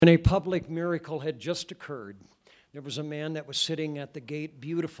And a public miracle had just occurred. There was a man that was sitting at the gate,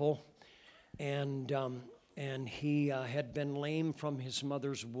 beautiful, and he had been lame from his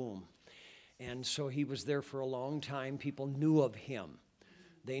mother's womb. And so he was there for a long time. People knew of him.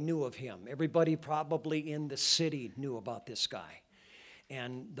 They knew of him. Everybody probably in the city knew about this guy.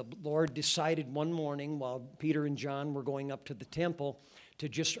 And the Lord decided one morning while Peter and John were going up to the temple to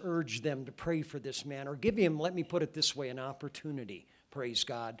just urge them to pray for this man, or give him, let me put it this way, an opportunity, praise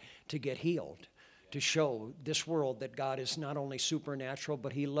God, to get healed, to show this world that God is not only supernatural,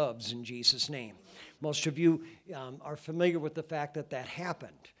 but He loves in Jesus' name. Most of you are familiar with the fact that that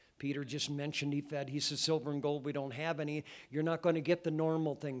happened. Peter just mentioned he said, silver and gold we don't have any. You're not going to get the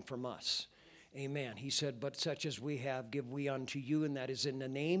normal thing from us. Amen. He said, but such as we have give we unto you, and that is in the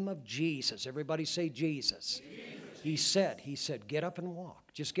name of Jesus. Everybody say Jesus. He said, get up and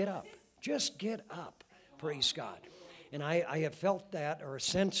walk. Just get up. Just get up. Praise God. And I have felt that or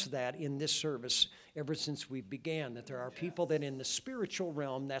sensed that in this service ever since we began, that there are people that in the spiritual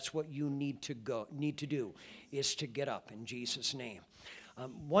realm, that's what you need to do, is to get up in Jesus' name.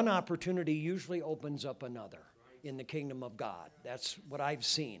 One opportunity usually opens up another in the kingdom of God. That's what I've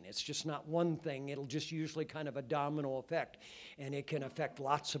seen. It's just not one thing. It'll just usually kind of a domino effect, and it can affect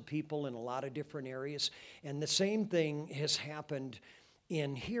lots of people in a lot of different areas. And the same thing has happened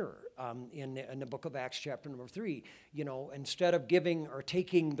in here, in the book of Acts chapter number 3. You know, instead of giving or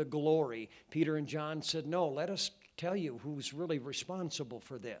taking the glory, Peter and John said, no, let us tell you who's really responsible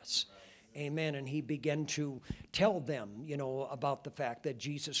for this. Amen. And he began to tell them, you know, about the fact that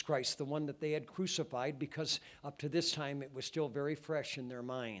Jesus Christ, the one that they had crucified, because up to this time it was still very fresh in their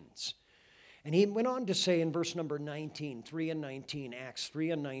minds. And he went on to say in verse number 19, 3 and 19, Acts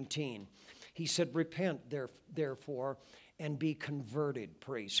 3 and 19, he said, repent therefore and be converted,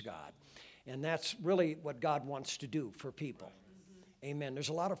 praise God. And that's really what God wants to do for people. Amen. There's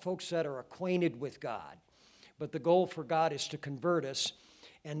a lot of folks that are acquainted with God, but the goal for God is to convert us,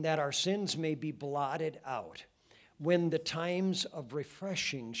 and that our sins may be blotted out when the times of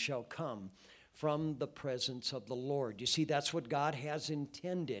refreshing shall come from the presence of the Lord. You see, that's what God has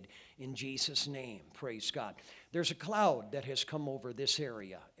intended in Jesus' name. Praise God. There's a cloud that has come over this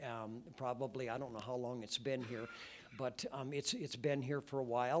area. Probably, I don't know how long it's been here, but it's been here for a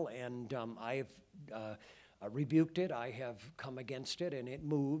while, and I've rebuked it. I have come against it, and it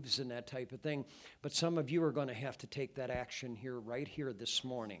moves and that type of thing. But some of you are going to have to take that action here, right here this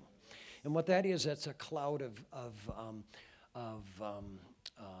morning. And what that is, that's a cloud of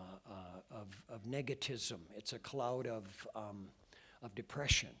negativism. It's a cloud of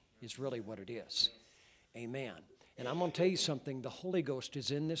depression is really what it is. Amen. And I'm going to tell you something. The Holy Ghost is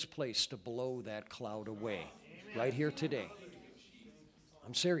in this place to blow that cloud away right here today.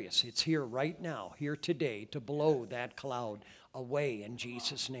 I'm serious. It's here right now, here today, to blow that cloud away in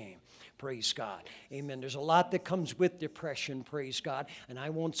Jesus' name. Praise God. Amen. There's a lot that comes with depression, praise God, and I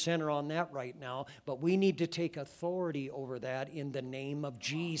won't center on that right now, but we need to take authority over that in the name of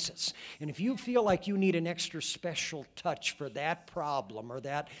Jesus. And if you feel like you need an extra special touch for that problem or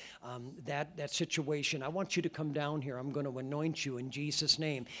that situation, I want you to come down here. I'm going to anoint you in Jesus'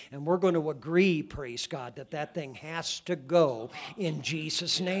 name, and we're going to agree, praise God, that thing has to go in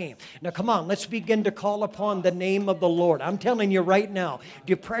Jesus' name. Now, come on, let's begin to call upon the name of the Lord. I'm telling you right now,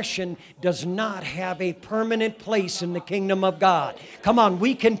 depression does not have a permanent place in the kingdom of God. Come on,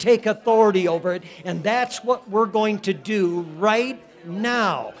 we can take authority over it, and that's what we're going to do right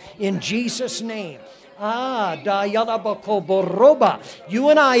now in Jesus' name. You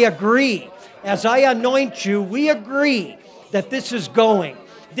and I agree. As I anoint you, we agree that this is going.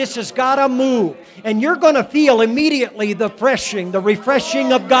 This has got to move. And you're going to feel immediately the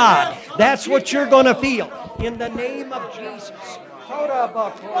refreshing of God. That's what you're going to feel in the name of Jesus.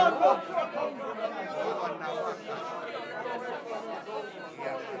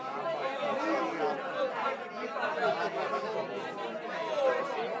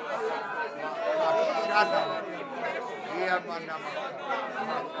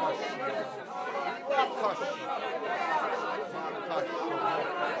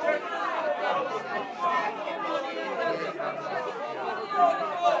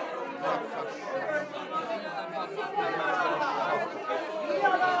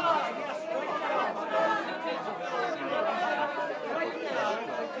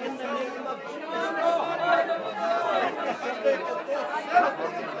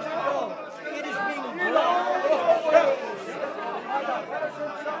 It is being blown away.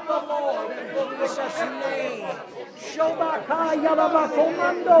 The Lord in Jesus' name. Shobaka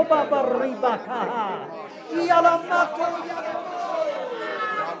Yalabakomando Babaribaka. Yalamako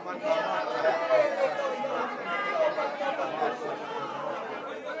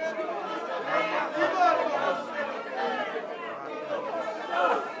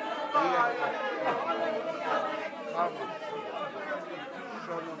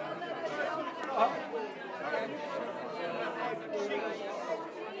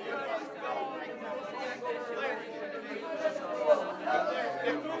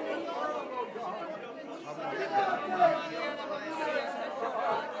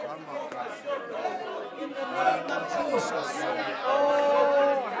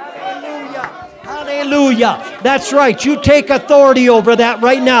Hallelujah. That's right. You take authority over that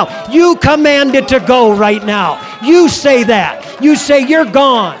right now. You command it to go right now. You say that. You say you're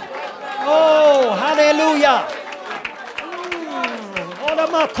gone. Oh, hallelujah.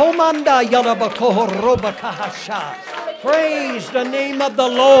 Praise the name of the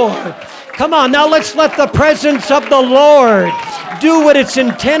Lord. Come on, now let's let the presence of the Lord do what it's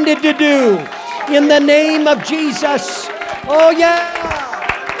intended to do. In the name of Jesus. Oh, yeah.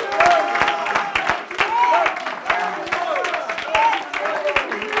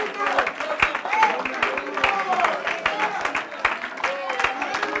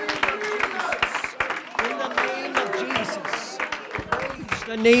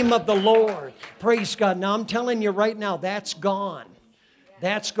 The name of the Lord. Praise God. Now I'm telling you right now, that's gone.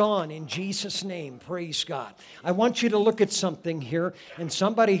 That's gone in Jesus' name. Praise God. I want you to look at something here, and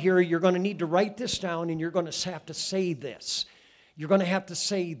somebody here, you're going to need to write this down, and you're going to have to say this. You're going to have to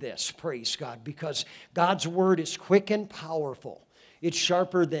say this, praise God, because God's word is quick and powerful. It's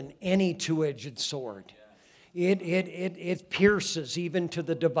sharper than any two-edged sword. It pierces even to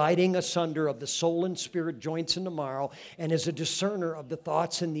the dividing asunder of the soul and spirit, joints and the marrow, and is a discerner of the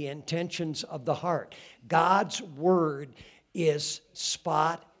thoughts and the intentions of the heart. God's word is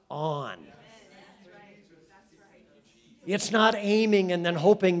spot on. It's not aiming and then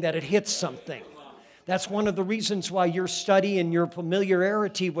hoping that it hits something. That's one of the reasons why your study and your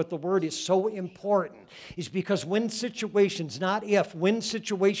familiarity with the Word is so important, is because when situations, not if, when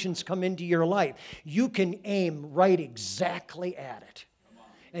situations come into your life, you can aim right exactly at it.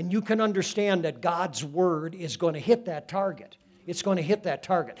 And you can understand that God's Word is going to hit that target. It's going to hit that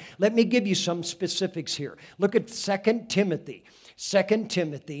target. Let me give you some specifics here. Look at 2 Timothy. 2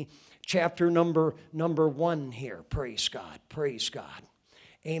 Timothy chapter number 1 here. Praise God. Praise God.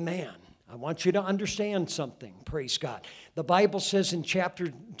 Amen. I want you to understand something. Praise God. The Bible says in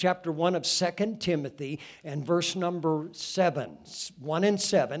chapter 1 of 2 Timothy and verse number 7, 1 and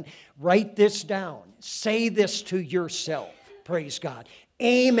 7, write this down. Say this to yourself. Praise God.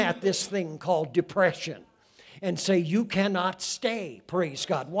 Aim at this thing called depression and say you cannot stay. Praise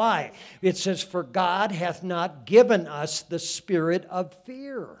God. Why? It says, for God hath not given us the spirit of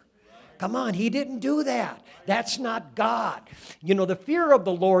fear. Come on, He didn't do that. That's not God. You know, the fear of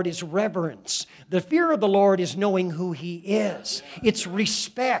the Lord is reverence. The fear of the Lord is knowing who He is. It's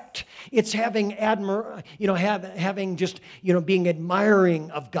respect. It's having having just, being admiring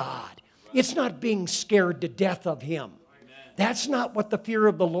of God. It's not being scared to death of Him. That's not what the fear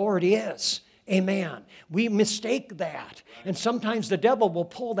of the Lord is. Amen. We mistake that. And sometimes the devil will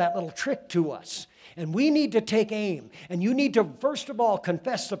pull that little trick to us. And we need to take aim. And you need to, first of all,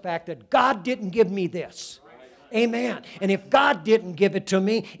 confess the fact that God didn't give me this. Amen. And if God didn't give it to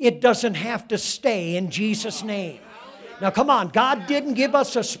me, it doesn't have to stay in Jesus' name. Now, come on. God didn't give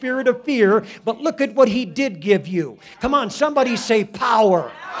us a spirit of fear, but look at what He did give you. Come on. Somebody say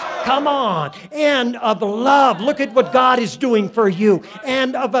power. Come on. And of love. Look at what God is doing for you.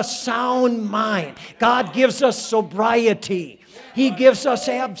 And of a sound mind. God gives us sobriety. He gives us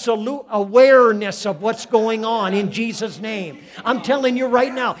absolute awareness of what's going on in Jesus' name. I'm telling you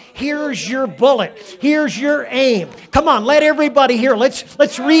right now, here's your bullet. Here's your aim. Come on, let everybody hear.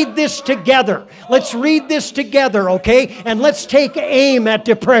 Let's read this together. Let's read this together, okay? And let's take aim at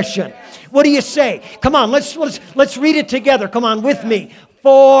depression. What do you say? Come on, let's read it together. Come on with me.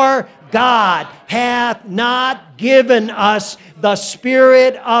 For God hath not given us the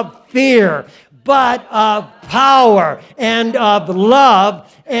spirit of fear, but of power and of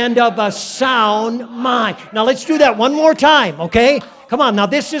love and of a sound mind. Now let's do that one more time, okay? Come on, now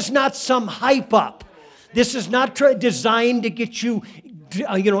this is not some hype up. This is not designed to get you,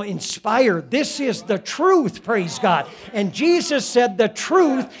 inspired. This is the truth, praise God. And Jesus said the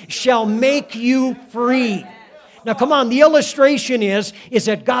truth shall make you free. Now come on, the illustration is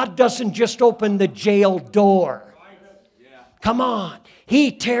that God doesn't just open the jail door. Come on.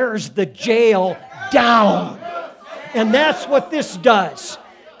 He tears the jail down. And that's what this does.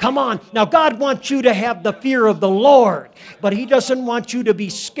 Come on. Now, God wants you to have the fear of the Lord, but He doesn't want you to be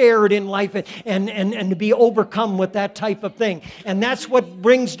scared in life and to be overcome with that type of thing. And that's what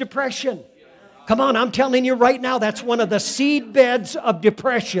brings depression. Come on, I'm telling you right now, that's one of the seed beds of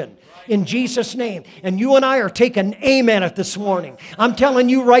depression. In Jesus' name. And you and I are taking aim at it this morning. I'm telling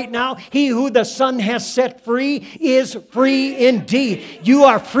you right now, he who the Son has set free is free indeed. You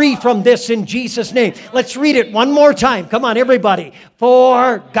are free from this in Jesus' name. Let's read it one more time. Come on, everybody.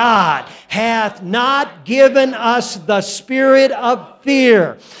 For God hath not given us the spirit of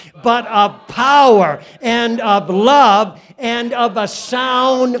fear, but of power and of love and of a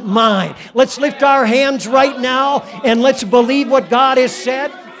sound mind. Let's lift our hands right now and let's believe what God has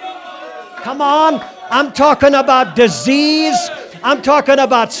said. Come on. I'm talking about disease. I'm talking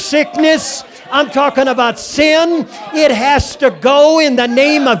about sickness. I'm talking about sin. It has to go in the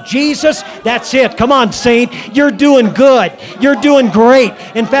name of Jesus. That's it. Come on, saint. You're doing good. You're doing great.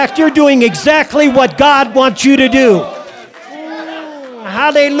 In fact, you're doing exactly what God wants you to do.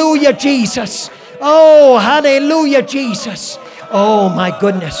 Hallelujah, Jesus. Oh, hallelujah, Jesus. Oh, my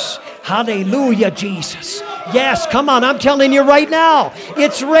goodness. Hallelujah, Jesus. Yes, come on. I'm telling you right now.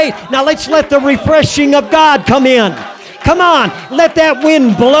 It's right. Now let's let the refreshing of God come in. Come on, let that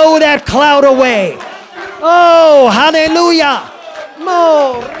wind blow that cloud away. Oh, hallelujah.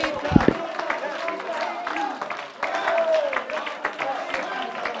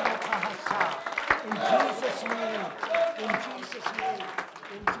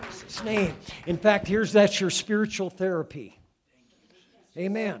 In Jesus' name. In fact, that's your spiritual therapy.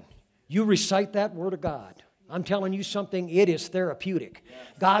 Amen. You recite that word of God. I'm telling you something, it is therapeutic.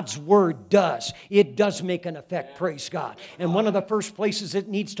 God's word does. It does make an effect, praise God. And one of the first places it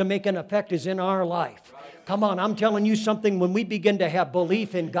needs to make an effect is in our life. Come on, I'm telling you something, when we begin to have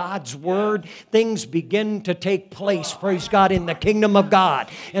belief in God's word, things begin to take place, praise God, in the kingdom of God.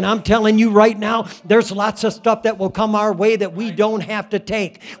 And I'm telling you right now, there's lots of stuff that will come our way that we don't have to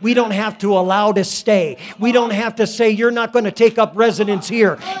take. We don't have to allow to stay. We don't have to say, you're not going to take up residence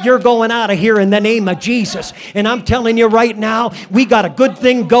here. You're going out of here in the name of Jesus. And I'm telling you right now, we got a good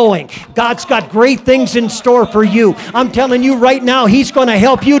thing going. God's got great things in store for you. I'm telling you right now, He's going to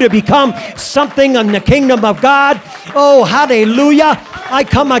help you to become something in the kingdom of God. Oh, hallelujah. I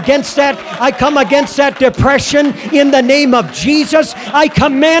come against that. I come against that depression in the name of Jesus. I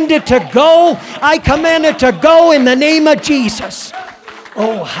command it to go. I command it to go in the name of Jesus.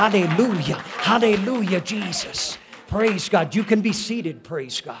 Oh, hallelujah. Hallelujah, Jesus. Praise God. You can be seated,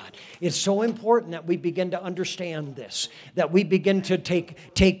 praise God. It's so important that we begin to understand this, that we begin to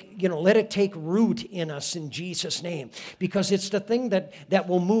let it take root in us in Jesus' name, because it's the thing that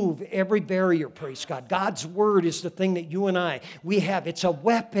will move every barrier, praise God. God's word is the thing that you and we have. It's a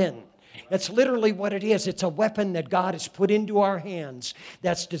weapon. That's literally what it is. It's a weapon that God has put into our hands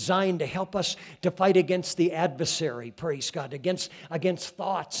that's designed to help us to fight against the adversary, praise God, against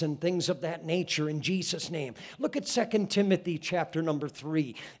thoughts and things of that nature in Jesus' name. Look at 2 Timothy chapter number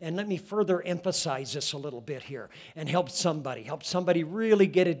 3, and let me further emphasize this a little bit here and help somebody really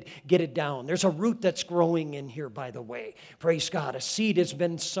get it down. There's a root that's growing in here, by the way. Praise God. A seed has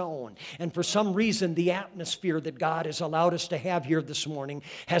been sown, and for some reason, the atmosphere that God has allowed us to have here this morning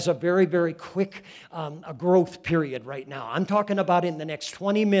has a very, very quick a growth period right now. I'm talking about in the next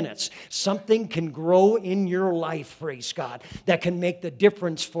 20 minutes, something can grow in your life, praise God, that can make the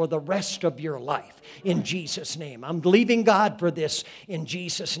difference for the rest of your life in Jesus' name. I'm believing God for this in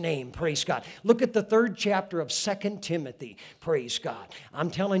Jesus' name, praise God. Look at the 3rd chapter of 2 Timothy, praise God.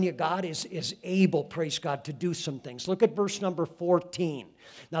 I'm telling you, God is able, praise God, to do some things. Look at verse number 14.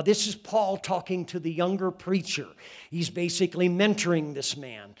 Now, this is Paul talking to the younger preacher. He's basically mentoring this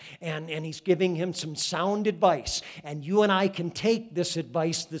man, and he's giving him some sound advice. And you and I can take this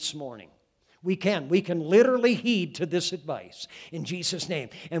advice this morning. We can literally heed to this advice in Jesus' name.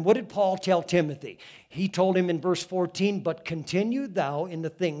 And what did Paul tell Timothy? He told him in verse 14, but continue thou in the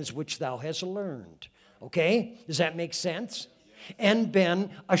things which thou hast learned. Okay? Does that make sense? And been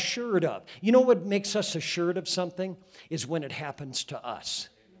assured of. You know what makes us assured of something? Is when it happens to us.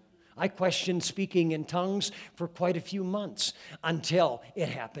 I questioned speaking in tongues for quite a few months until it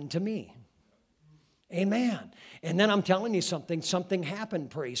happened to me. Amen. And then I'm telling you something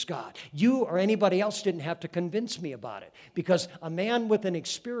happened, praise God. You or anybody else didn't have to convince me about it, because a man with an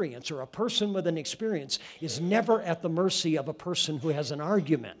experience or a person with an experience is never at the mercy of a person who has an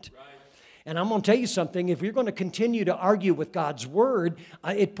argument. And I'm going to tell you something, if you're going to continue to argue with God's word,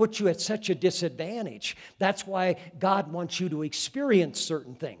 it puts you at such a disadvantage. That's why God wants you to experience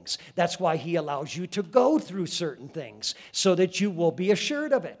certain things. That's why He allows you to go through certain things, so that you will be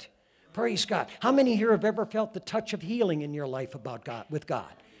assured of it. Praise God. How many here have ever felt the touch of healing in your life with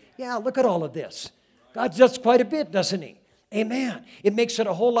God? Yeah, look at all of this. God does quite a bit, doesn't He? Amen. It makes it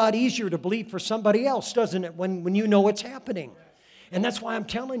a whole lot easier to believe for somebody else, doesn't it, when you know what's happening. And that's why I'm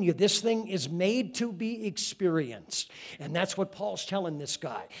telling you, this thing is made to be experienced. And that's what Paul's telling this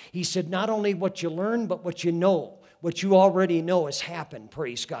guy. He said, not only what you learn, but what you know. What you already know has happened,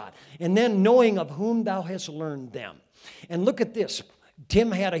 praise God. And then knowing of whom thou hast learned them. And look at this.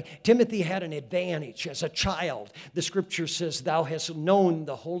 Timothy had an advantage as a child. The scripture says, thou hast known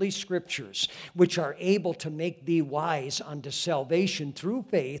the holy scriptures, which are able to make thee wise unto salvation through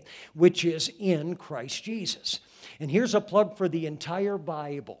faith, which is in Christ Jesus. And here's a plug for the entire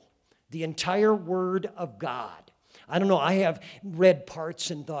Bible, the entire Word of God. I don't know, I have read parts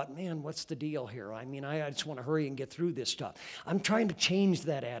and thought, man, what's the deal here? I mean, I just want to hurry and get through this stuff. I'm trying to change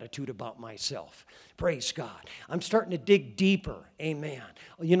that attitude about myself. Praise God. I'm starting to dig deeper. Amen.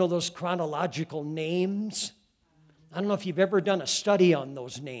 You know those chronological names? I don't know if you've ever done a study on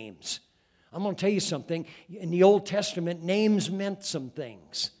those names. I'm going to tell you something. In the Old Testament, names meant some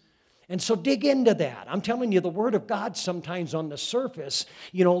things. And so dig into that. I'm telling you, the Word of God sometimes on the surface,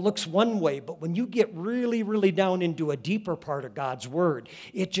 looks one way. But when you get really, really down into a deeper part of God's Word,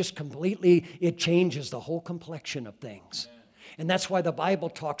 it just it changes the whole complexion of things. And that's why the Bible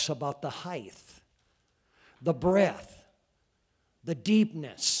talks about the height, the breadth, the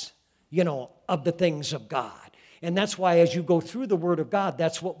deepness, of the things of God. And that's why as you go through the Word of God,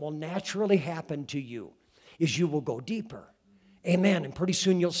 that's what will naturally happen to you, is you will go deeper. Amen. And pretty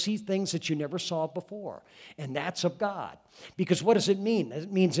soon you'll see things that you never saw before. And that's of God. Because what does it mean?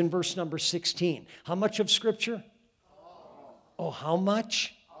 It means in verse number 16. How much of Scripture? Oh, how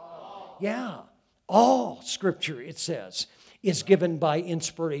much? Yeah. All Scripture, it says, is given by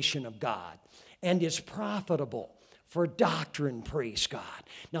inspiration of God and is profitable for doctrine, praise God.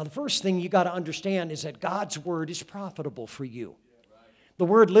 Now, the first thing you got to understand is that God's Word is profitable for you. The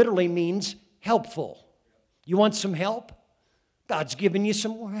word literally means helpful. You want some help? God's given you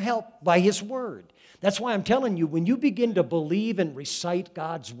some help by His Word. That's why I'm telling you, when you begin to believe and recite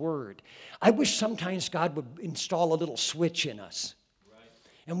God's Word, I wish sometimes God would install a little switch in us.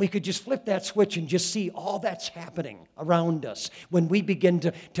 And we could just flip that switch and just see all that's happening around us when we begin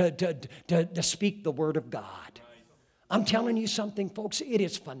to speak the Word of God. I'm telling you something, folks, it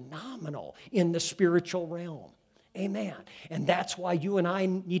is phenomenal in the spiritual realm. Amen. And that's why you and I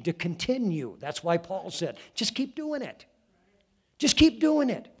need to continue. That's why Paul said, just keep doing it. Just keep doing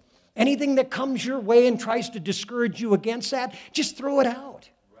it. Anything that comes your way and tries to discourage you against that, just throw it out.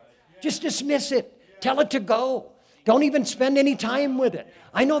 Just dismiss it. Tell it to go. Don't even spend any time with it.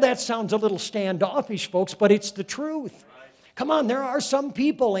 I know that sounds a little standoffish, folks, but it's the truth. Come on, there are some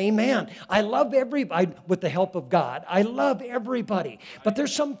people, amen. I love everybody with the help of God. I love everybody. But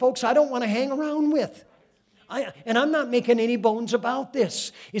there's some folks I don't want to hang around with. And I'm not making any bones about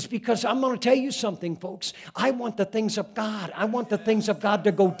this. It's because I'm going to tell you something, folks. I want the things of God. I want the things of God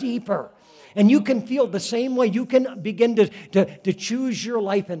to go deeper. And you can feel the same way. You can begin to choose your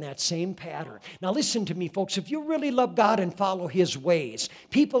life in that same pattern. Now listen to me, folks. If you really love God and follow His ways,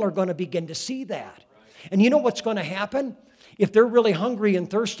 people are going to begin to see that. And you know what's going to happen? If they're really hungry and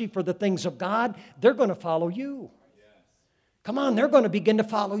thirsty for the things of God, they're going to follow you. Come on, they're going to begin to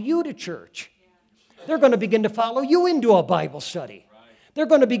follow you to church. They're going to begin to follow you into a Bible study. They're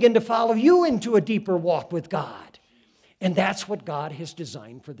going to begin to follow you into a deeper walk with God. And that's what God has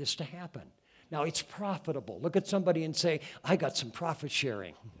designed for this to happen. Now, it's profitable. Look at somebody and say, I got some profit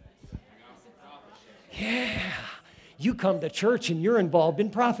sharing. Yeah. You come to church and you're involved in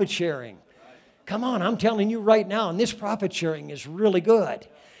profit sharing. Come on, I'm telling you right now, and this profit sharing is really good.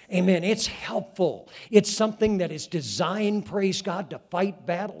 Amen. It's helpful. It's something that is designed, praise God, to fight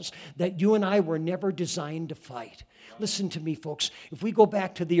battles that you and I were never designed to fight. Listen to me, folks. If we go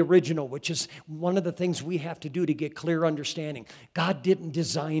back to the original, which is one of the things we have to do to get clear understanding, God didn't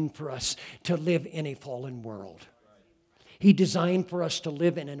design for us to live in a fallen world. He designed for us to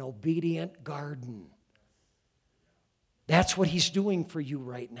live in an obedient garden. That's what He's doing for you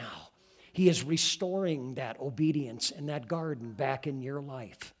right now. He is restoring that obedience and that garden back in your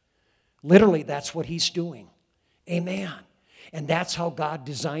life. Literally, that's what He's doing. Amen. And that's how God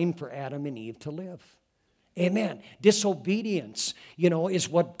designed for Adam and Eve to live. Amen. Disobedience, is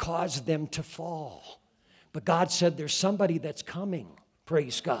what caused them to fall. But God said there's somebody that's coming.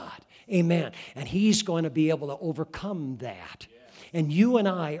 Praise God. Amen. And He's going to be able to overcome that. And you and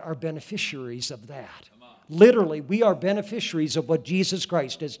I are beneficiaries of that. Literally, we are beneficiaries of what Jesus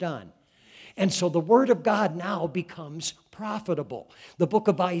Christ has done. And so the Word of God now becomes profitable. The book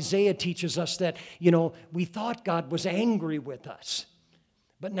of Isaiah teaches us that, we thought God was angry with us.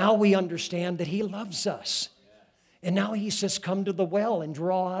 But now we understand that He loves us. And now He says, come to the well and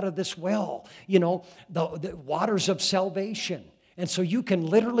draw out of this well, the waters of salvation. And so you can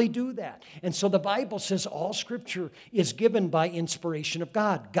literally do that. And so the Bible says all Scripture is given by inspiration of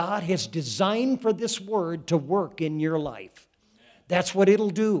God. God has designed for this Word to work in your life. That's what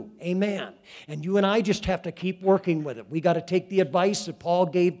it'll do. Amen. And you and I just have to keep working with it. We got to take the advice that Paul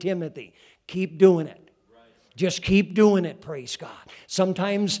gave Timothy. Keep doing it. Just keep doing it, praise God.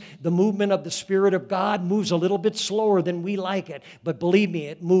 Sometimes the movement of the Spirit of God moves a little bit slower than we like it. But believe me,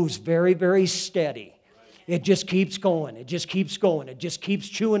 it moves very, very steady. It just keeps going. It just keeps going. It just keeps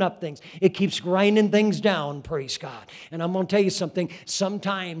chewing up things. It keeps grinding things down, praise God. And I'm going to tell you something.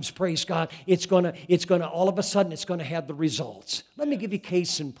 Sometimes, praise God, it's going to all of a sudden, it's going to have the results. Let me give you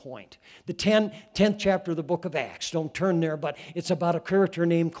case in point. The 10th chapter of the book of Acts. Don't turn there, but it's about a character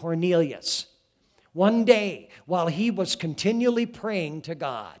named Cornelius. One day, while he was continually praying to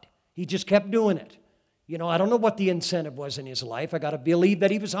God, he just kept doing it. You know, I don't know what the incentive was in his life. I got to believe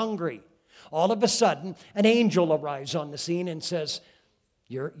that he was hungry. All of a sudden, an angel arrives on the scene and says,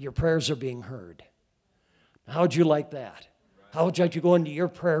 your prayers are being heard. How would you like that? How would you like to go into your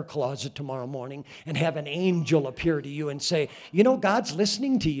prayer closet tomorrow morning and have an angel appear to you and say, you know, God's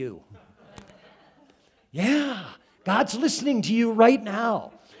listening to you. Yeah, God's listening to you right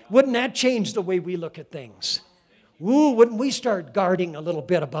now. Wouldn't that change the way we look at things? Ooh, wouldn't we start guarding a little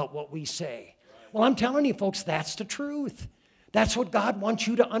bit about what we say? Well, I'm telling you, folks, that's the truth. That's what God wants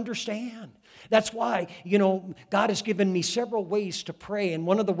you to understand. That's why, you know, God has given me several ways to pray, and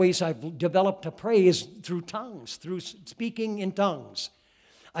one of the ways I've developed to pray is through tongues, through speaking in tongues.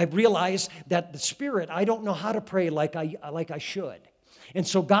 I've realized that the Spirit, I don't know how to pray like I should. And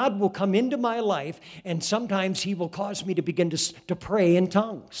so God will come into my life, and sometimes He will cause me to begin to pray in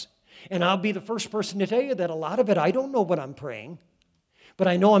tongues. And I'll be the first person to tell you that a lot of it, I don't know what I'm praying, but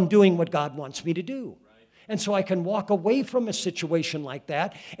I know I'm doing what God wants me to do. And so I can walk away from a situation like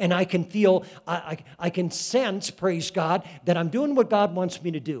that, and I can feel, I can sense, praise God, that I'm doing what God wants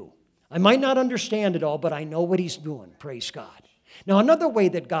me to do. I might not understand it all, but I know what He's doing, praise God. Now, another way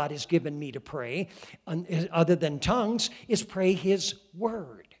that God has given me to pray, other than tongues, is pray His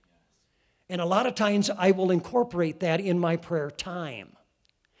Word. And a lot of times I will incorporate that in my prayer time.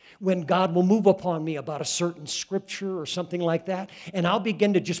 When God will move upon me about a certain scripture or something like that, and I'll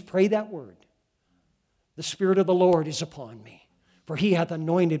begin to just pray that word. The Spirit of the Lord is upon me, for He hath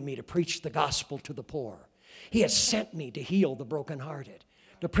anointed me to preach the gospel to the poor. He has sent me to heal the brokenhearted,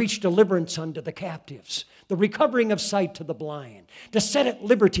 to preach deliverance unto the captives, the recovering of sight to the blind, to set at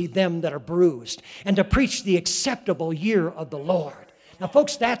liberty them that are bruised, and to preach the acceptable year of the Lord. Now,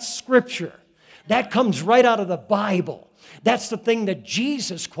 folks, that's scripture. That comes right out of the Bible. That's the thing that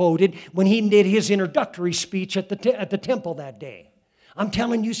Jesus quoted when He did His introductory speech at the temple that day. I'm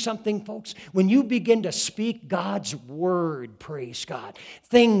telling you something, folks. When you begin to speak God's word, praise God,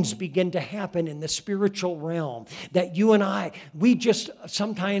 things begin to happen in the spiritual realm that you and I, we just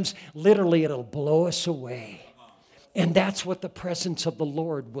sometimes literally it'll blow us away. And that's what the presence of the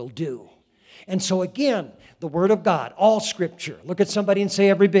Lord will do. And so again, the Word of God, all Scripture. Look at somebody and say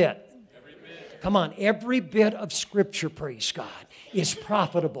every bit. Come on, every bit of Scripture, praise God, is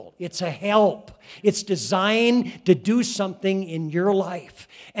profitable. It's a help. It's designed to do something in your life.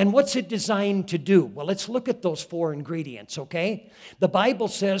 And what's it designed to do? Well, let's look at those 4 ingredients, okay? The Bible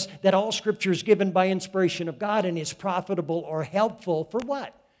says that all Scripture is given by inspiration of God and is profitable or helpful for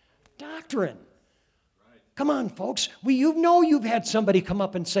what? Doctrine. Come on, folks. You know you've had somebody come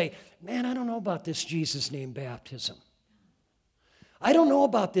up and say, man, I don't know about this Jesus name baptism. I don't know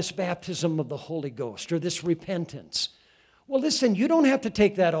about this baptism of the Holy Ghost or this repentance. Well, listen, you don't have to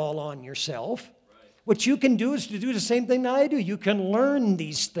take that all on yourself. What you can do is to do the same thing that I do. You can learn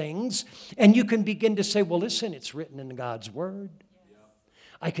these things, and you can begin to say, well, listen, it's written in God's Word.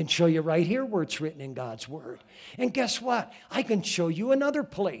 I can show you right here where it's written in God's Word. And guess what? I can show you another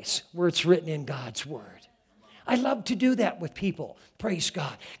place where it's written in God's Word. I love to do that with people, praise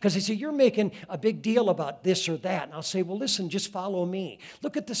God. Because they say, you're making a big deal about this or that. And I'll say, well, listen, just follow me.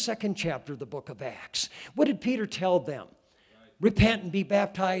 Look at the 2nd chapter of the book of Acts. What did Peter tell them? Repent and be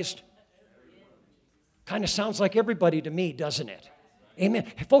baptized. Kind of sounds like everybody to me, doesn't it?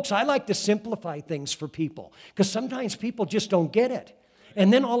 Amen. Folks, I like to simplify things for people because sometimes people just don't get it.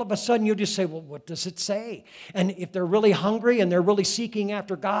 And then all of a sudden you'll just say, well, what does it say? And if they're really hungry and they're really seeking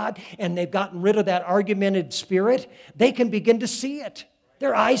after God and they've gotten rid of that argumentative spirit, they can begin to see it.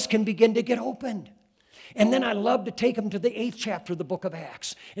 Their eyes can begin to get opened. And then I love to take them to the 8th chapter of the book of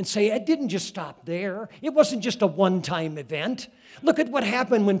Acts and say, it didn't just stop there. It wasn't just a one-time event. Look at what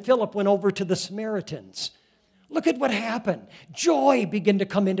happened when Philip went over to the Samaritans. Look at what happened. Joy began to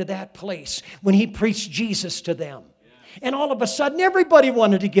come into that place when he preached Jesus to them. And all of a sudden, everybody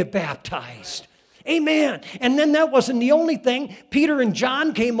wanted to get baptized. Amen. And then that wasn't the only thing. Peter and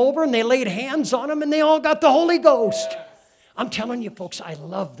John came over and they laid hands on them and they all got the Holy Ghost. I'm telling you, folks, I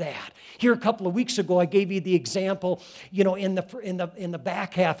love that. Here a couple of weeks ago, I gave you the example, in the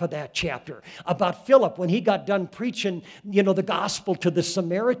back half of that chapter about Philip when he got done preaching, the gospel to the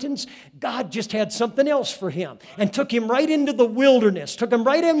Samaritans. God just had something else for him and took him right into the wilderness, took him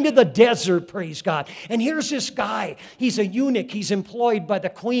right into the desert, praise God. And here's this guy. He's a eunuch. He's employed by the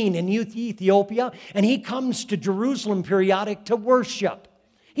queen in Ethiopia, and he comes to Jerusalem periodic to worship.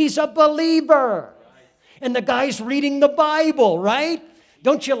 He's a believer. And the guy's reading the Bible, right?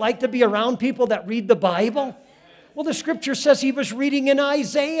 Don't you like to be around people that read the Bible? Well, the scripture says he was reading in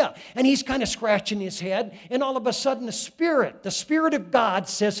Isaiah, and he's kind of scratching his head, and all of a sudden the Spirit of God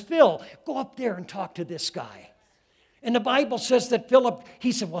says, Phil, go up there and talk to this guy. And the Bible says that Philip,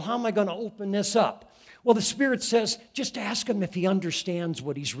 he said, well, how am I going to open this up? Well, the Spirit says, just ask him if he understands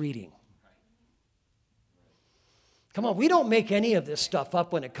what he's reading. Come on, we don't make any of this stuff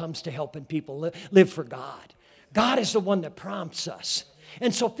up when it comes to helping people live for God. God is the one that prompts us.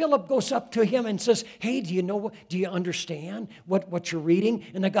 And so Philip goes up to him and says, hey, do you understand what you're reading?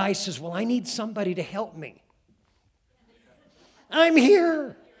 And the guy says, well, I need somebody to help me. I'm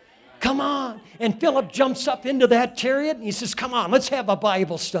here. Come on. And Philip jumps up into that chariot and he says, come on, let's have a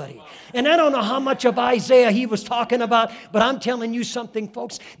Bible study. And I don't know how much of Isaiah he was talking about, but I'm telling you something,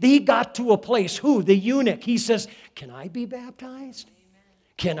 folks. He got to a place, the eunuch, he says, can I be baptized?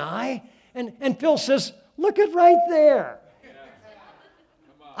 Can I? And Phil says, look it right there.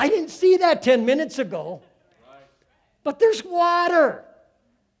 I didn't see that 10 minutes ago. But there's water.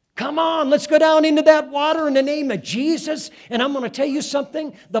 Come on, let's go down into that water in the name of Jesus. And I'm going to tell you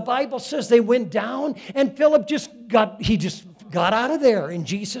something. The Bible says they went down, and Philip just got out of there in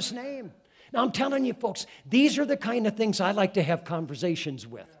Jesus' name. Now, I'm telling you, folks, these are the kind of things I like to have conversations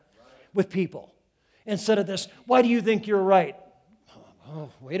with people. Instead of this, why do you think you're right? Oh,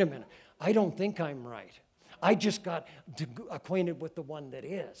 wait a minute. I don't think I'm right. I just got acquainted with the one that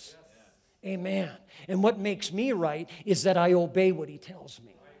is. Amen. And what makes me right is that I obey what he tells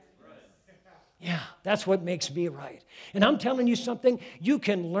me. Yeah, that's what makes me right. And I'm telling you something, you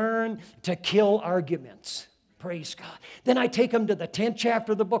can learn to kill arguments. Praise God. Then I take them to the 10th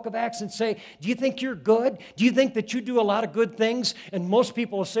chapter of the book of Acts and say, do you think you're good? Do you think that you do a lot of good things? And most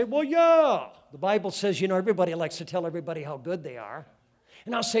people will say, well, yeah. The Bible says, everybody likes to tell everybody how good they are.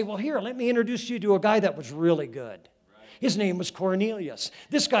 And I'll say, well, here, let me introduce you to a guy that was really good. His name was Cornelius.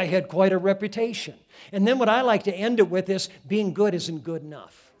 This guy had quite a reputation. And then what I like to end it with is, being good isn't good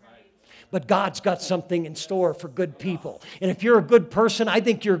enough. But God's got something in store for good people. And if you're a good person, I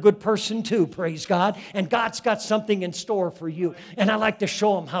think you're a good person too, praise God. And God's got something in store for you. And I like to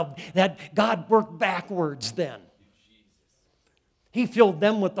show them how that God worked backwards then. He filled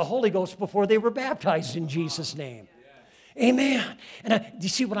them with the Holy Ghost before they were baptized in Jesus' name. Amen. And you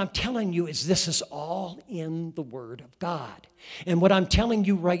see, what I'm telling you is this is all in the Word of God. And what I'm telling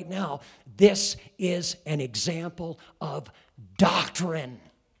you right now, this is an example of doctrine.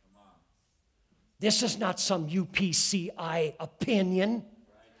 This is not some UPCI opinion.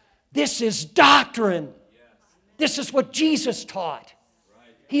 This is doctrine. This is what Jesus taught.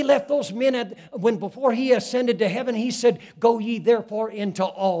 He left those men, before he ascended to heaven, he said, go ye therefore into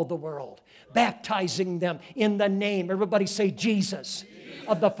all the world, baptizing them in the name, everybody say Jesus,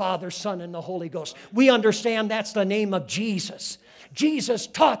 of the Father, Son, and the Holy Ghost. We understand that's the name of Jesus. Jesus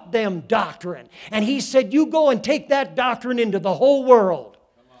taught them doctrine. And he said, you go and take that doctrine into the whole world.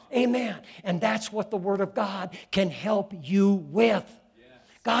 Amen. And that's what the Word of God can help you with.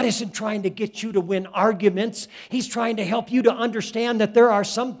 God isn't trying to get you to win arguments. He's trying to help you to understand that there are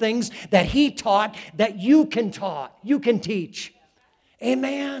some things that He taught that you can teach.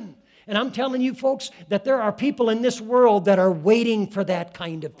 Amen. And I'm telling you, folks, that there are people in this world that are waiting for that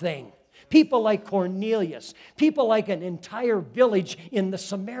kind of thing. People like Cornelius. People like an entire village in the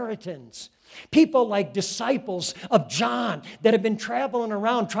Samaritans. People like disciples of John that have been traveling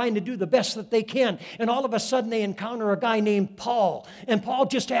around trying to do the best that they can. And all of a sudden they encounter a guy named Paul. And Paul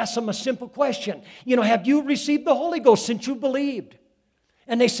just asks them a simple question. Have you received the Holy Ghost since you believed?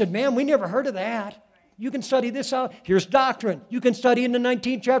 And they said, man, we never heard of that. You can study this out. Here's doctrine. You can study in the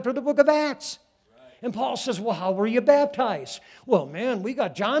 19th chapter of the book of Acts. And Paul says, well, how were you baptized? Well, man, we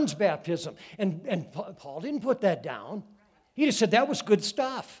got John's baptism. And Paul didn't put that down. He just said that was good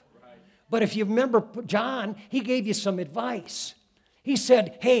stuff. But if you remember John, he gave you some advice. He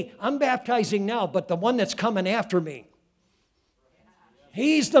said, hey, I'm baptizing now, but the one that's coming after me,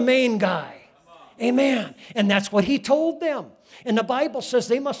 he's the main guy. Amen. And that's what he told them. And the Bible says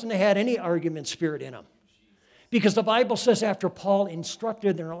they mustn't have had any argument spirit in them. Because the Bible says after Paul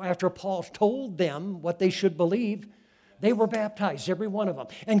instructed them, after Paul told them what they should believe, they were baptized, every one of them.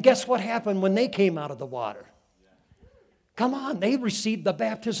 And guess what happened when they came out of the water? Come on, they received the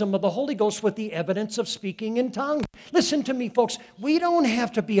baptism of the Holy Ghost with the evidence of speaking in tongues. Listen to me, folks. We don't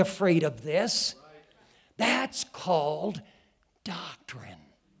have to be afraid of this. That's called doctrine.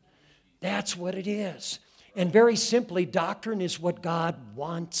 That's what it is. And very simply, doctrine is what God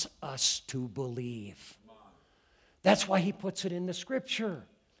wants us to believe. That's why He puts it in the Scripture.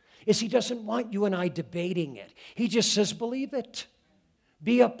 He doesn't want you and I debating it. He just says, believe it.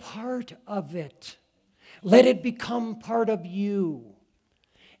 Be a part of it. Let it become part of you.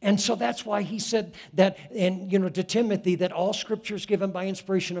 And so that's why he said that, and to Timothy, that all Scripture is given by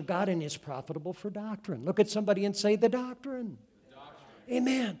inspiration of God and is profitable for doctrine. Look at somebody and say, the doctrine.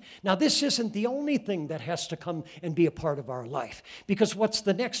 Amen. Now, this isn't the only thing that has to come and be a part of our life. Because what's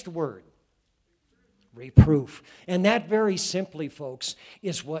the next word? Reproof. And that very simply, folks,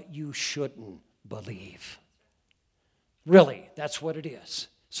 is what you shouldn't believe. Really, that's what it is.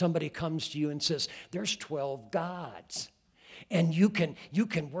 Somebody comes to you and says, there's 12 gods. And you can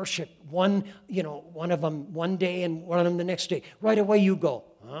worship one of them one day and one of them the next day. Right away you go,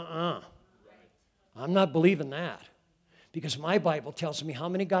 I'm not believing that. Because my Bible tells me how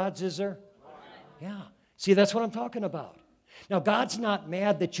many gods is there? Yeah. See, that's what I'm talking about. Now, God's not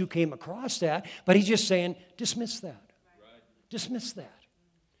mad that you came across that, but He's just saying, dismiss that. Dismiss that.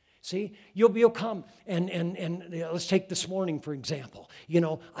 See, you'll come, and let's take this morning, for example.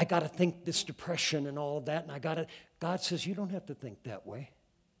 I got to think this depression and all of that, and God says, you don't have to think that way.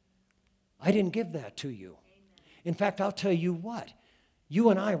 I didn't give that to you. In fact, I'll tell you what. You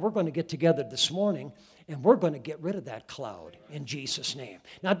and I, we're going to get together this morning, and we're going to get rid of that cloud in Jesus' name.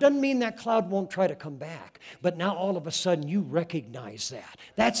 Now, it doesn't mean that cloud won't try to come back, but now all of a sudden you recognize that.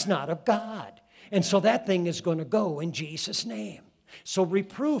 That's not of God. And so that thing is going to go in Jesus' name. So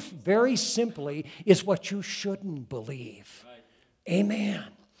reproof, very simply, is what you shouldn't believe. Amen.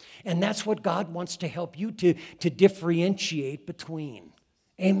 And that's what God wants to help you to differentiate between.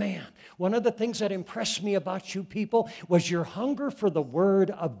 Amen. One of the things that impressed me about you people was your hunger for the Word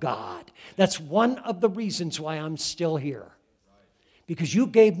of God. That's one of the reasons why I'm still here. Because you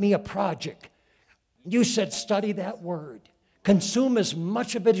gave me a project. You said, study that Word. Consume as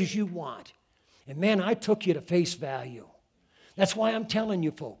much of it as you want. And man, I took you to face value. That's why I'm telling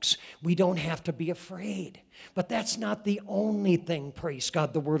you folks, we don't have to be afraid. But that's not the only thing, praise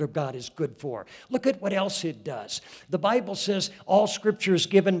God, the Word of God is good for. Look at what else it does. The Bible says all Scripture is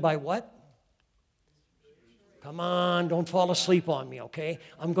given by what? Come on, don't fall asleep on me, okay?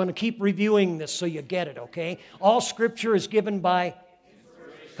 I'm going to keep reviewing this so you get it, okay? All Scripture is given by,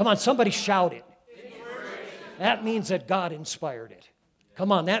 come on, somebody shout it. That means that God inspired it.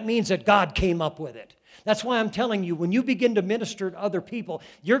 Come on, that means that God came up with it. That's why I'm telling you, when you begin to minister to other people,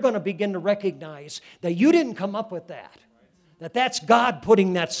 you're going to begin to recognize that you didn't come up with that. That's God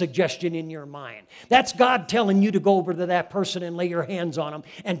putting that suggestion in your mind. That's God telling you to go over to that person and lay your hands on them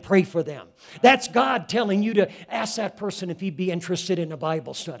and pray for them. That's God telling you to ask that person if he'd be interested in a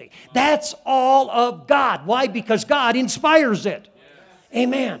Bible study. That's all of God. Why? Because God inspires it.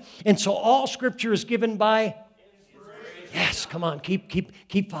 Amen. And so all Scripture is given by... Yes, come on,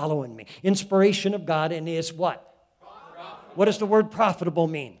 keep following me. Inspiration of God, and is what? What does the word profitable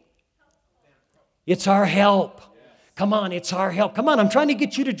mean? It's our help. Come on, it's our help. Come on, I'm trying to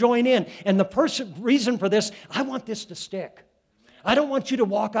get you to join in. And the reason for this, I want this to stick. I don't want you to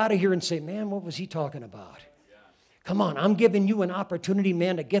walk out of here and say, man, what was he talking about? Come on, I'm giving you an opportunity,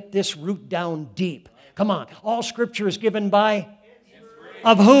 man, to get this root down deep. Come on, all Scripture is given by?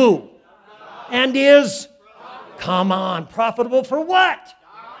 Of who? And is? Come on, profitable for what?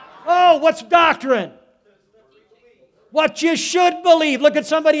 Oh, what's doctrine? What you should believe. Look at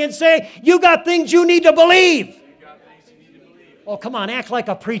somebody and say, you got things you need to believe. Oh, come on, act like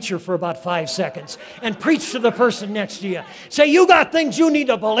a preacher for about 5 seconds and preach to the person next to you. Say, you got things you need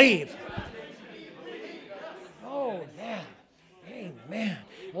to believe. Oh, yeah. Amen.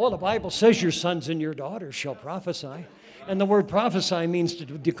 Well, the Bible says your sons and your daughters shall prophesy. And the word prophesy means to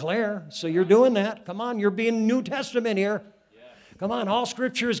declare. So you're doing that. Come on, you're being New Testament here. Come on, all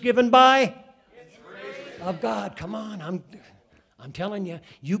Scripture is given by? Of God. Come on, I'm telling you,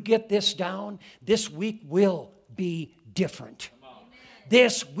 you get this down, this week will be different.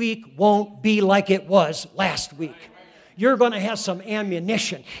 This week won't be like it was last week. You're going to have some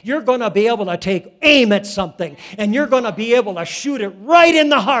ammunition. You're going to be able to take aim at something, and you're going to be able to shoot it right in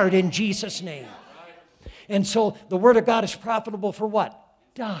the heart in Jesus' name. And so the Word of God is profitable for what?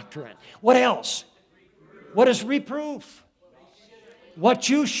 Doctrine. What else? What is reproof? What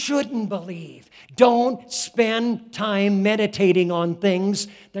you shouldn't believe. Don't spend time meditating on things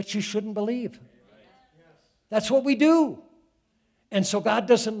that you shouldn't believe. That's what we do. And so God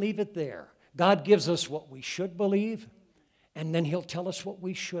doesn't leave it there. God gives us what we should believe, And then he'll tell us what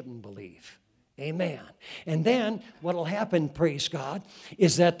we shouldn't believe. Amen. And then what will happen, praise God,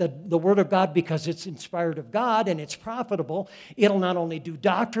 is that the Word of God, because it's inspired of God and it's profitable, it'll not only do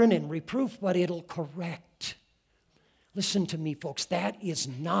doctrine and reproof, but it'll correct. Listen to me, folks. That is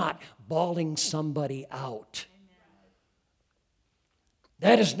not bawling somebody out.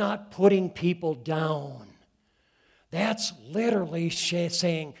 That is not putting people down. That's literally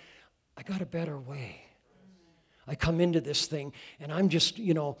saying, I got a better way. I come into this thing, and I'm just,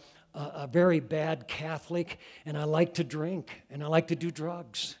 a very bad Catholic, and I like to drink, and I like to do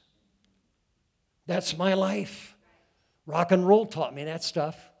drugs. That's my life. Rock and roll taught me that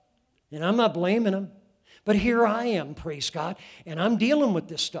stuff, and I'm not blaming them. But here I am, praise God, and I'm dealing with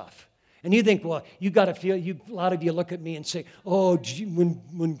this stuff. And you think, well, you got to feel, a lot of you look at me and say, oh, gee,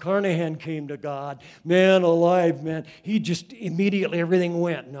 when Carnahan came to God, man alive, man, he just immediately everything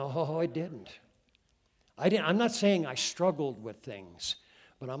went. No, I didn't. I'm not saying I struggled with things,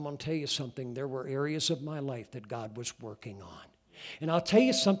 but I'm going to tell you something. There were areas of my life that God was working on. And I'll tell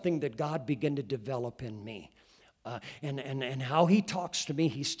you something that God began to develop in me. And how he talks to me,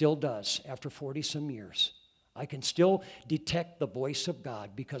 he still does after 40-some years. I can still detect the voice of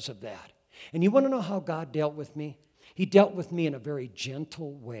God because of that. And you want to know how God dealt with me? He dealt with me in a very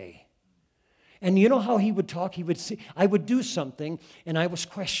gentle way. And you know how he would talk? He would say, I would do something, and I was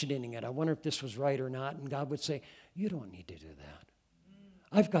questioning it. I wonder if this was right or not. And God would say, you don't need to do that.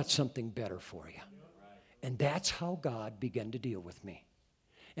 I've got something better for you. And that's how God began to deal with me.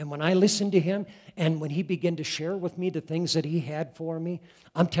 And when I listened to him, and when he began to share with me the things that he had for me,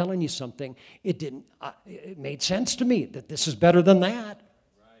 I'm telling you something, it made sense to me that this is better than that.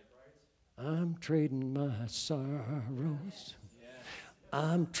 I'm trading my sorrows.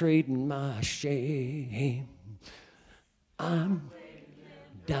 I'm trading my shame. I'm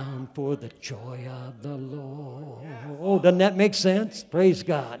down for the joy of the Lord. Oh, doesn't that make sense? Praise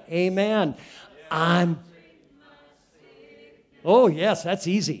God. Amen. Oh, yes, that's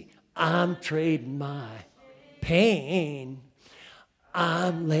easy. I'm trading my pain.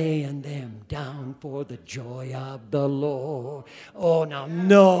 I'm laying them down for the joy of the Lord. Oh, now,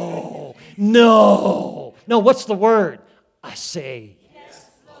 no. What's the word? I say,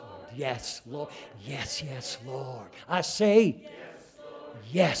 yes, Lord. Yes, Lord. I say,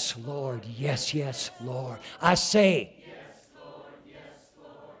 yes, Lord. Yes, Lord. I say,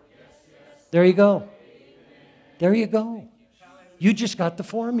 there you go. There you go. You just got the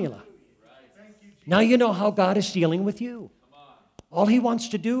formula. Now you know how God is dealing with you. All he wants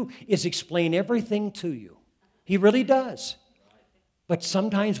to do is explain everything to you. He really does. But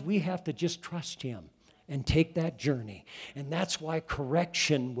sometimes we have to just trust him and take that journey. And that's why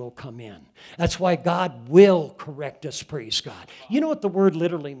correction will come in. That's why God will correct us, praise God. You know what the word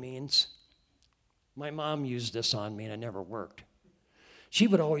literally means? My mom used this on me and it never worked. She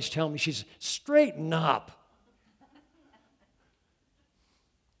would always tell me, she's straighten up.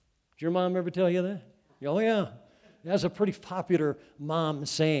 Did your mom ever tell you that? Oh, yeah. That's a pretty popular mom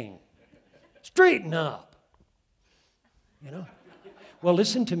saying. Straighten up. Well,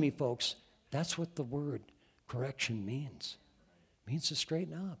 listen to me, folks. That's what the word correction means. It means to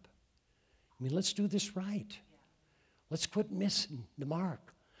straighten up. Let's do this right. Let's quit missing the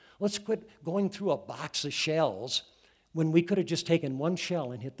mark. Let's quit going through a box of shells when we could have just taken one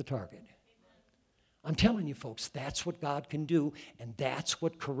shell and hit the target. I'm telling you, folks, that's what God can do, and that's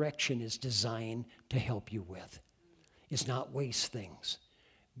what correction is designed to help you with. Is not waste things.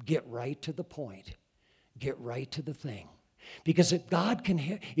 Get right to the point. Get right to the thing. Because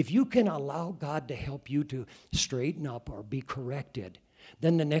if you can allow God to help you to straighten up or be corrected,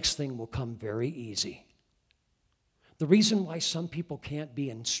 then the next thing will come very easy. The reason why some people can't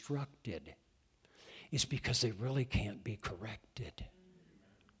be instructed is because they really can't be corrected.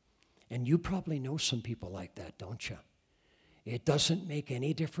 And you probably know some people like that, don't you? It doesn't make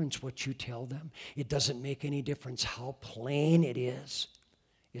any difference what you tell them. It doesn't make any difference how plain it is.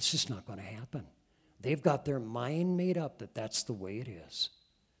 It's just not going to happen. They've got their mind made up that that's the way it is.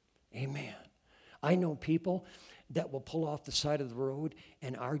 Amen. I know people that will pull off the side of the road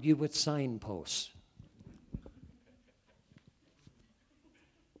and argue with signposts.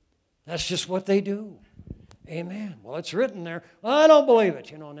 That's just what they do. Amen. Well, it's written there. I don't believe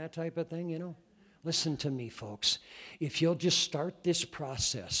it, and that type of thing, Listen to me, folks. If you'll just start this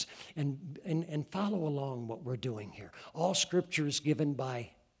process and follow along what we're doing here. All Scripture is given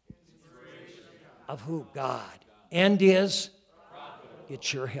by of who? God. And it's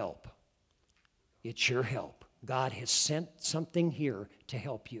your help. It's your help. God has sent something here to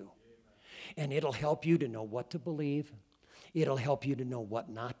help you. And it'll help you to know what to believe. It'll help you to know what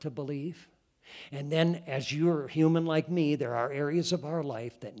not to believe. And then as you're human like me, there are areas of our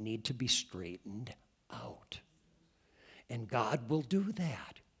life that need to be straightened out. And God will do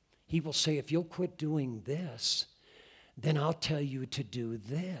that. He will say, if you'll quit doing this, then I'll tell you to do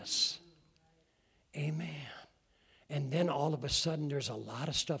this. Amen. And then all of a sudden, there's a lot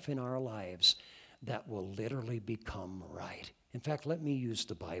of stuff in our lives that will literally become right. In fact, let me use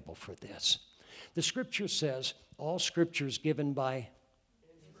the Bible for this. The scripture says, all scripture is given by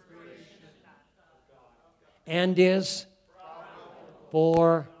and is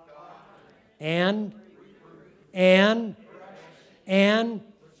for and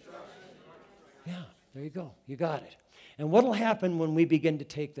yeah, there you go. You got it. And what will happen when we begin to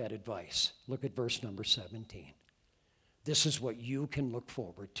take that advice? Look at verse number 17. This is what you can look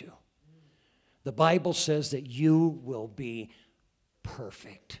forward to. The Bible says that you will be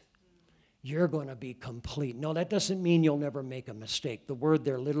perfect. You're going to be complete. No, that doesn't mean you'll never make a mistake. The word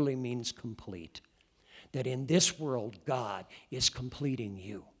there literally means complete. That in this world, God is completing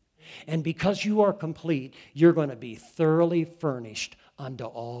you. And because you are complete, you're going to be thoroughly furnished unto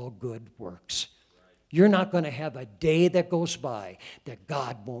all good works. You're not going to have a day that goes by that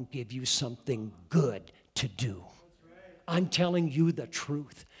God won't give you something good to do. I'm telling you the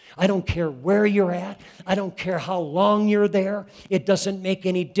truth. I don't care where you're at. I don't care how long you're there. It doesn't make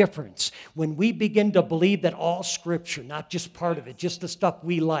any difference. When we begin to believe that all Scripture, not just part of it, just the stuff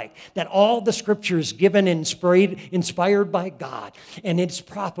we like, that all the Scripture is given and inspired by God, and it's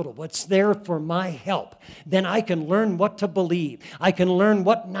profitable, it's there for my help, then I can learn what to believe. I can learn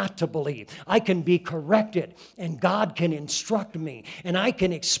what not to believe. I can be corrected, and God can instruct me, and I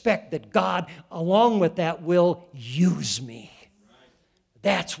can expect that God, along with that, will use me.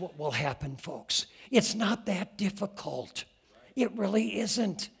 That's what will happen, folks. It's not that difficult. It really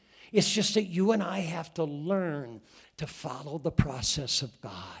isn't. It's just that you and I have to learn to follow the process of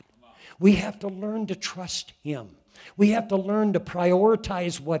God. We have to learn to trust Him. We have to learn to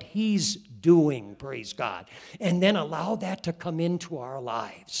prioritize what He's doing, praise God, and then allow that to come into our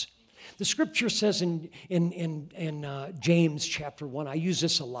lives. The scripture says in James chapter 1, I use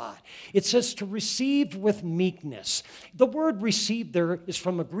this a lot. It says to receive with meekness. The word receive there is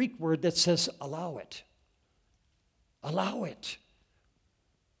from a Greek word that says allow it. Allow it.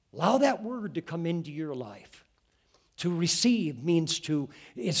 Allow that word to come into your life. To receive means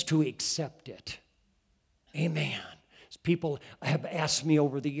is to accept it. Amen. People have asked me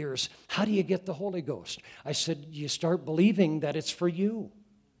over the years, how do you get the Holy Ghost? I said, you start believing that it's for you.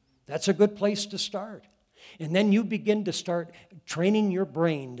 That's a good place to start. And then you begin to start training your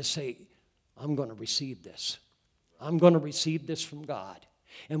brain to say, I'm going to receive this. I'm going to receive this from God.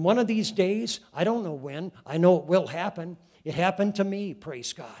 And one of these days, I don't know when, I know it will happen. It happened to me,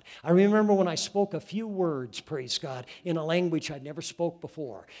 praise God. I remember when I spoke a few words, praise God, in a language I'd never spoke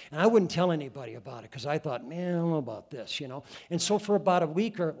before. And I wouldn't tell anybody about it because I thought, man, I don't know about this, you know. And so for about a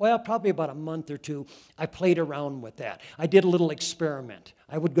week probably about a month or two, I played around with that. I did a little experiment.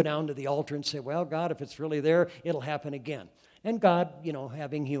 I would go down to the altar and say, well, God, if it's really there, it'll happen again. And God, you know,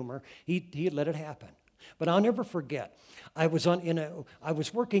 having humor, he let it happen. But I'll never forget, I was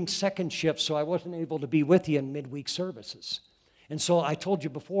working second shift, so I wasn't able to be with you in midweek services. And so I told you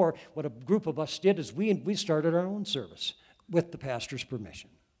before, what a group of us did is we started our own service with the pastor's permission.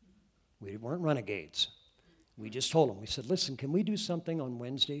 We weren't renegades. We just told him, we said, listen, can we do something on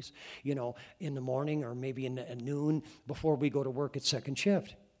Wednesdays, you know, in the morning or maybe at noon before we go to work at second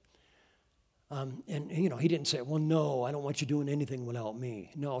shift? And, you know, he didn't say, well, no, I don't want you doing anything without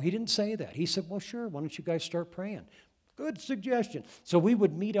me. No, he didn't say that. He said, well, sure, why don't you guys start praying? Good suggestion. So we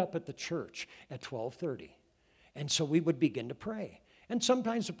would meet up at the church at 12:30. And so we would begin to pray. And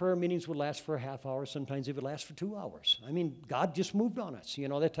sometimes the prayer meetings would last for a half hour. Sometimes it would last for 2 hours. I mean, God just moved on us, you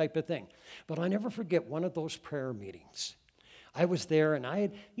know, that type of thing. But I never forget one of those prayer meetings. I was there, and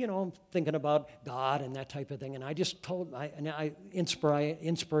I'm thinking about God and that type of thing, and I just told,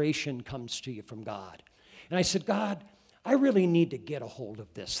 inspiration comes to you from God. And I said, God, I really need to get a hold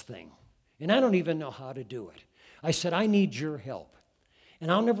of this thing, and I don't even know how to do it. I said, I need your help.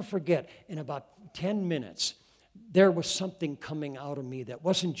 And I'll never forget, in about 10 minutes, there was something coming out of me that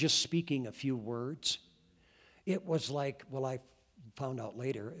wasn't just speaking a few words. It was like, well, I found out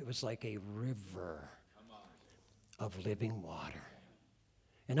later, it was like a river of living water.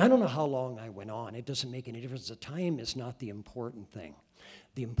 And I don't know how long I went on. It doesn't make any difference. The time is not the important thing.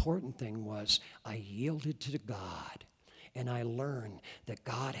 The important thing was I yielded to God, and I learned that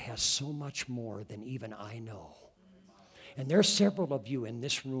God has so much more than even I know. And there's several of you in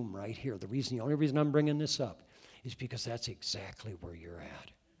this room right here. The only reason I'm bringing this up is because that's exactly where you're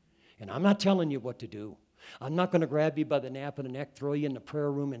at. And I'm not telling you what to do. I'm not going to grab you by the nape of the neck, throw you in the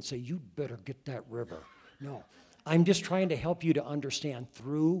prayer room, and say, you better get that river. No. I'm just trying to help you to understand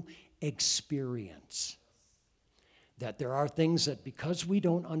through experience that there are things that because we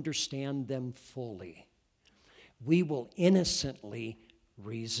don't understand them fully, we will innocently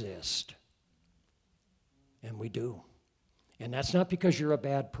resist. And we do. And that's not because you're a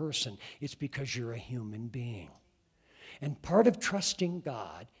bad person. It's because you're a human being. And part of trusting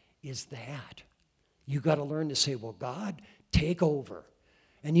God is that. You got to learn to say, well, God, take over.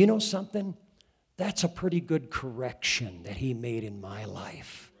 And you know something? That's a pretty good correction that he made in my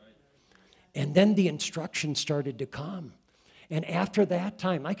life. And then the instruction started to come. And after that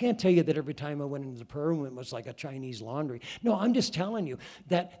time, I can't tell you that every time I went into the prayer room, it was like a Chinese laundry. No, I'm just telling you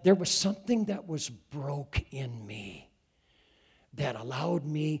that there was something that was broke in me that allowed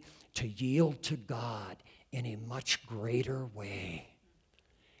me to yield to God in a much greater way.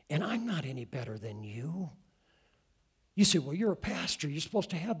 And I'm not any better than you. You say, well, you're a pastor. You're supposed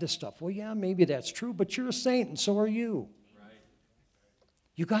to have this stuff. Well, yeah, maybe that's true, but you're a saint, and so are you. Right.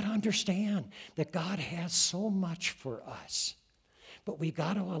 You got to understand that God has so much for us, but we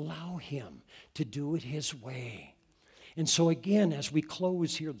got to allow him to do it his way. And so again, as we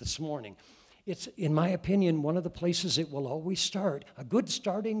close here this morning, it's, in my opinion, one of the places it will always start. A good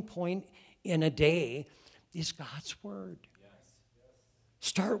starting point in a day is God's word.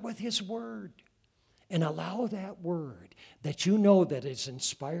 Start with his word and allow that word that you know that is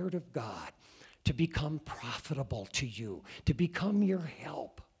inspired of God to become profitable to you, to become your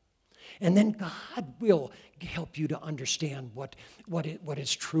help. And then God will help you to understand what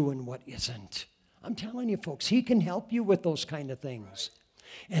is true and what isn't. I'm telling you, folks, he can help you with those kind of things.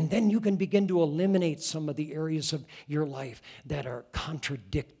 And then you can begin to eliminate some of the areas of your life that are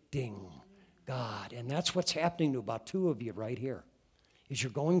contradicting God. And that's what's happening to about two of you right here. Is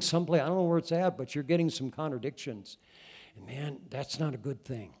you're going someplace, I don't know where it's at, but you're getting some contradictions. And man, that's not a good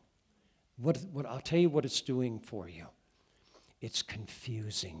thing. What I'll tell you what it's doing for you. It's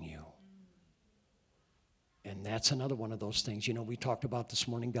confusing you. And that's another one of those things. You know, we talked about this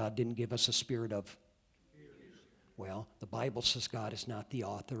morning, God didn't give us a spirit of. Well, the Bible says God is not the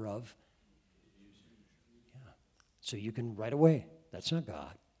author of. Yeah. So you can right away, that's not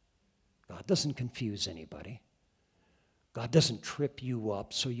God. God doesn't confuse anybody. God doesn't trip you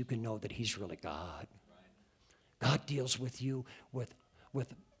up so you can know that he's really God. God deals with you with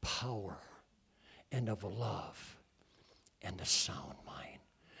power and of love and a sound mind.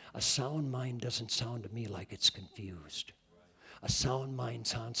 A sound mind doesn't sound to me like it's confused. A sound mind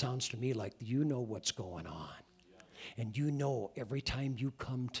sounds to me like you know what's going on. And you know every time you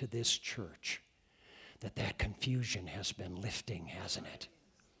come to this church that confusion has been lifting, hasn't it?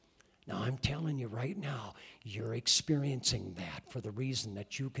 Now, I'm telling you right now, you're experiencing that for the reason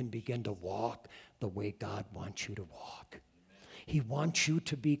that you can begin to walk the way God wants you to walk. He wants you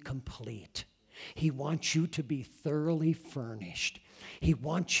to be complete. He wants you to be thoroughly furnished. He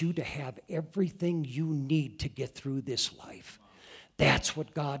wants you to have everything you need to get through this life. That's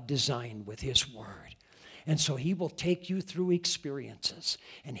what God designed with his word. And so he will take you through experiences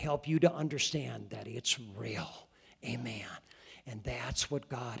and help you to understand that it's real. Amen. And that's what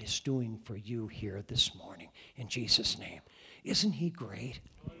God is doing for you here this morning, in Jesus' name. Isn't he great?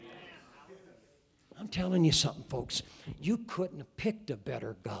 I'm telling you something, folks. You couldn't have picked a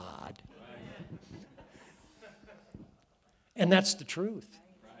better God. And that's the truth.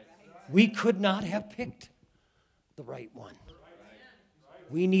 We could not have picked the right one.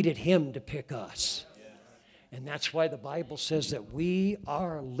 We needed him to pick us. And that's why the Bible says that we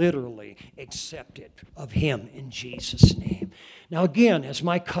are literally accepted of him in Jesus' name. Now again, as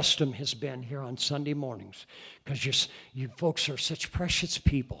my custom has been here on Sunday mornings, because you folks are such precious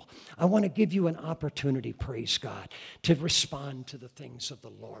people, I want to give you an opportunity, praise God, to respond to the things of the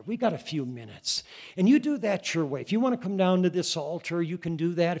Lord. We got a few minutes. And you do that your way. If you want to come down to this altar, you can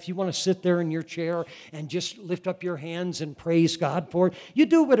do that. If you want to sit there in your chair and just lift up your hands and praise God for it, you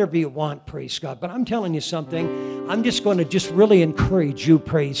do whatever you want, praise God. But I'm telling you something, I'm just going to just really encourage you,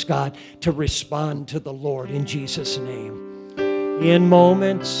 praise God, to respond to the Lord in Jesus' name. In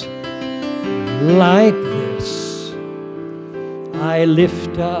moments like this, I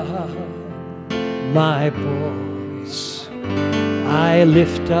lift up my voice. I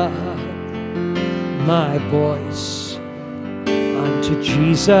lift up my voice unto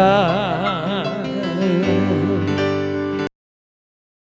Jesus.